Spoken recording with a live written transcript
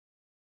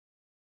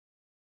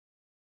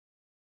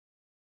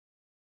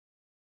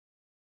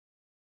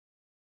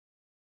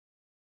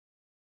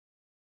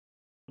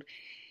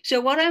So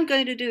what I'm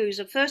going to do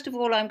is, first of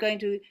all, I'm going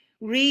to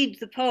read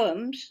the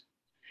poems,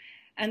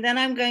 and then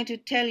I'm going to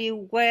tell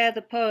you where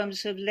the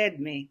poems have led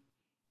me.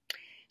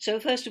 So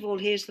first of all,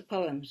 here's the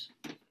poems.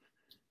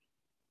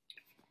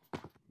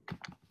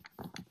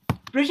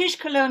 British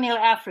Colonial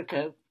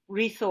Africa,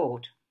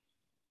 rethought.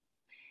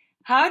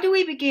 How do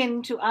we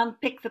begin to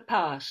unpick the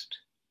past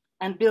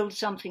and build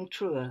something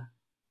truer?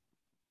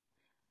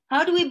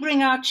 How do we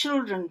bring our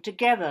children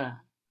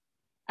together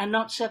and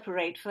not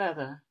separate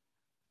further?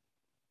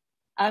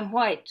 I'm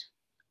white,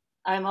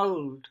 I'm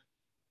old,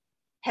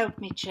 help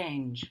me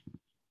change.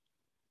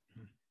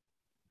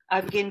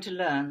 I begin to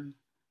learn.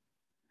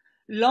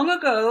 Long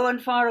ago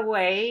and far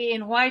away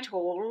in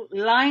Whitehall,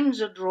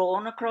 lines are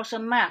drawn across a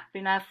map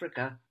in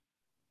Africa.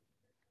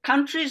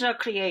 Countries are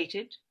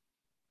created,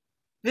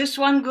 this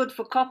one good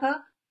for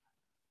copper,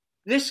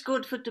 this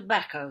good for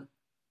tobacco,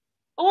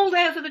 all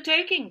there for the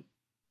taking.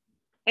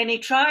 Any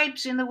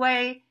tribes in the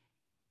way,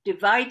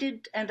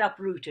 divided and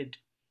uprooted.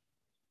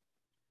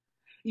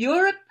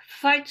 Europe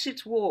fights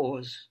its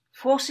wars,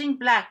 forcing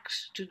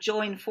blacks to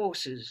join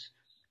forces,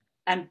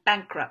 and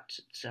bankrupts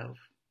itself.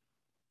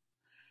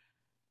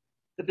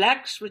 The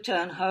blacks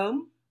return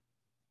home,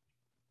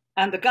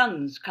 and the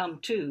guns come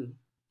too.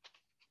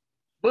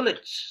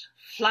 Bullets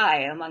fly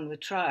among the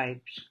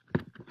tribes.